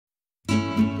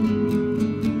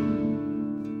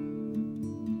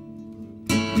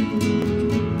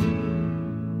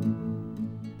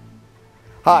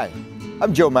Hi,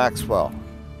 I'm Joe Maxwell.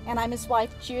 And I'm his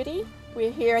wife, Judy.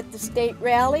 We're here at the state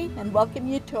rally and welcome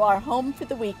you to our home for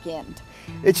the weekend.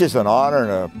 It's just an honor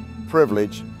and a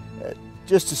privilege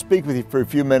just to speak with you for a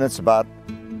few minutes about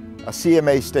a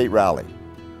CMA state rally.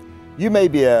 You may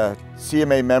be a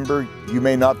CMA member, you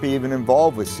may not be even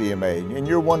involved with CMA, and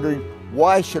you're wondering,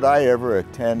 why should I ever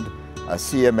attend a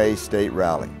CMA state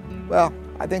rally? Well,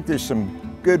 I think there's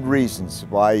some good reasons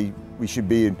why we should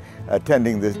be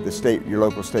attending your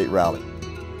local state rally.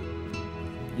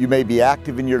 You may be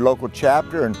active in your local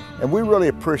chapter, and we really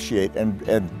appreciate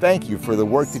and thank you for the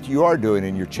work that you are doing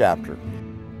in your chapter.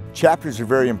 Chapters are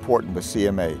very important with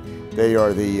CMA. They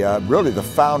are really the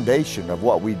foundation of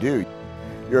what we do.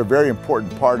 You're a very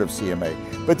important part of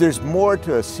CMA. But there's more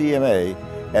to a CMA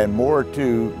and more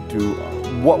to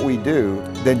what we do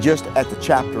than just at the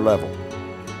chapter level.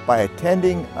 By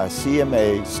attending a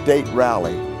CMA state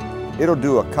rally, it'll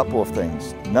do a couple of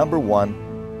things. Number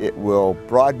one, it will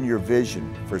broaden your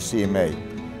vision for CMA.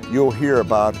 You'll hear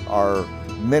about our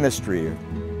ministry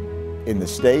in the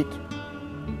state,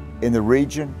 in the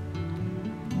region,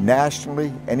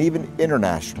 nationally, and even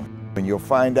internationally. And you'll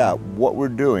find out what we're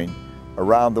doing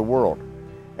around the world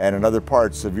and in other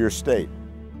parts of your state.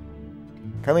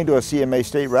 Coming to a CMA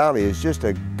state rally is just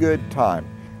a good time.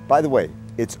 By the way,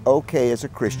 it's okay as a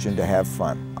Christian to have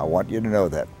fun. I want you to know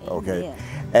that, okay?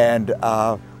 Amen.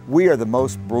 And we are the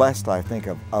most blessed, I think,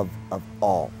 of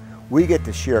all. We get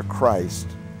to share Christ,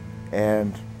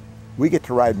 and we get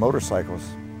to ride motorcycles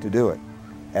to do it.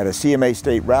 At a CMA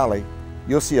state rally,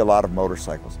 you'll see a lot of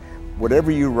motorcycles.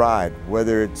 Whatever you ride,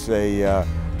 whether it's a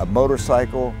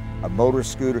motorcycle, a motor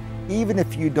scooter, even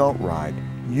if you don't ride,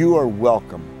 you are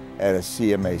welcome at a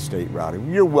CMA state rally.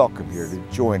 You're welcome here to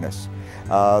join us.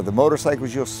 The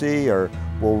motorcycles you'll see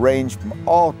will range from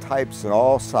all types and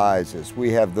all sizes. We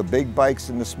have the big bikes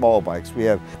and the small bikes. We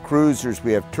have cruisers,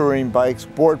 we have touring bikes,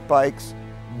 sport bikes.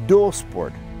 Dual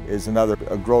sport is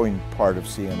a growing part of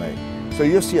CMA. So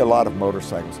you'll see a lot of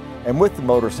motorcycles. And with the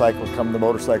motorcycle come the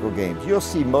motorcycle games. You'll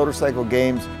see motorcycle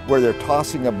games where they're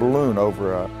tossing a balloon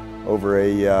over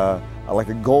like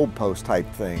a goalpost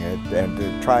type thing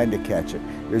and trying to catch it.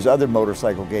 There's other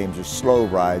motorcycle games, there's slow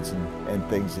rides and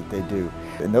things that they do.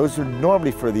 And those are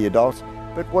normally for the adults,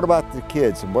 but what about the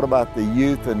kids and what about the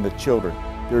youth and the children?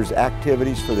 There's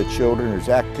activities for the children, there's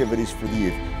activities for the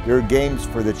youth. There are games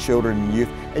for the children and youth.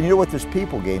 And you know what, there's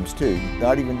people games too,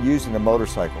 not even using a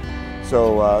motorcycle.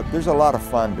 So there's a lot of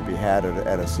fun to be had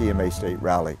at a CMA state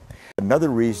rally. Another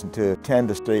reason to attend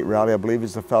a state rally, I believe,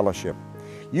 is the fellowship.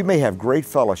 You may have great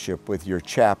fellowship with your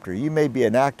chapter. You may be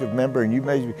an active member and you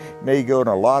may go on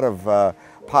a lot of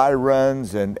pie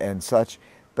runs and such,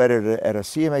 but at a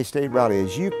CMA state rally,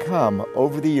 as you come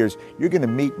over the years, you're going to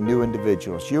meet new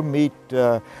individuals. You'll meet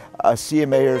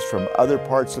CMAers from other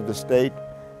parts of the state,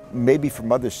 maybe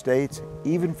from other states,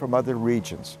 even from other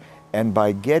regions. And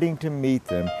by getting to meet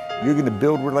them, you're going to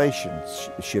build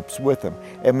relationships with them.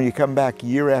 And when you come back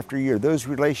year after year, those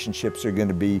relationships are going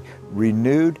to be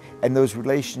renewed and those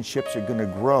relationships are going to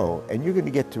grow. And you're going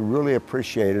to get to really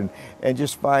appreciate and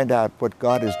just find out what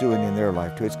God is doing in their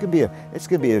life too. It's going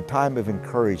to be a time of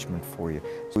encouragement for you.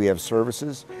 We have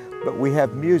services, but we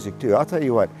have music too. I'll tell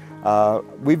you what,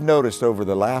 we've noticed over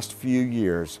the last few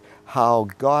years how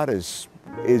God is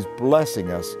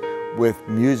blessing us with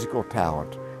musical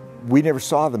talent. We never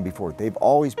saw them before. They've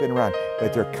always been around,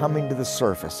 but they're coming to the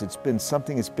surface. It's been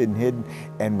something that's been hidden,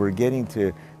 and we're getting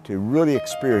to really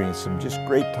experience some just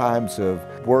great times of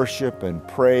worship and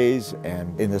praise.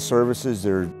 And in the services,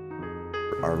 there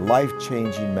are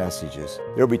life-changing messages.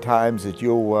 There'll be times that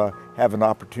you'll have an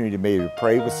opportunity to maybe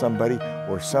pray with somebody,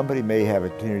 or somebody may have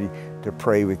an opportunity to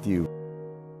pray with you.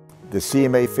 The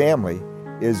CMA family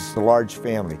is a large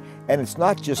family, and it's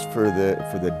not just for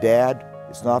the dad.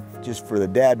 It's not just for the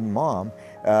dad and mom,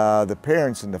 the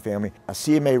parents in the family. A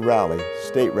CMA rally,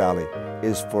 state rally,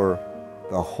 is for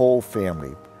the whole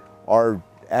family. Our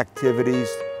activities,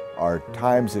 our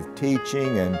times of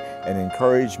teaching and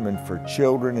encouragement for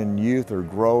children and youth are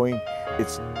growing.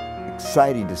 It's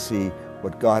exciting to see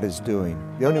what God is doing.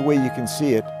 The only way you can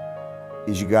see it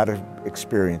is you got to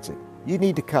experience it. You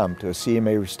need to come to a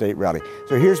CMA state rally.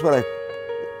 So here's what I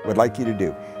would like you to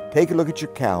do. Take a look at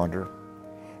your calendar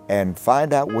and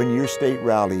find out when your state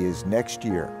rally is next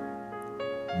year.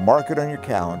 Mark it on your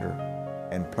calendar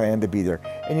and plan to be there.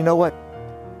 And you know what?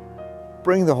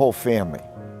 Bring the whole family.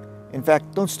 In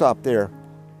fact, don't stop there.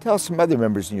 Tell some other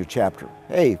members in your chapter,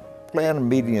 hey, plan on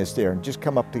meeting us there and just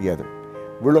come up together.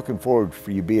 We're looking forward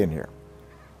for you being here.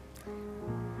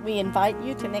 We invite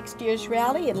you to next year's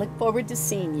rally and look forward to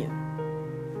seeing you.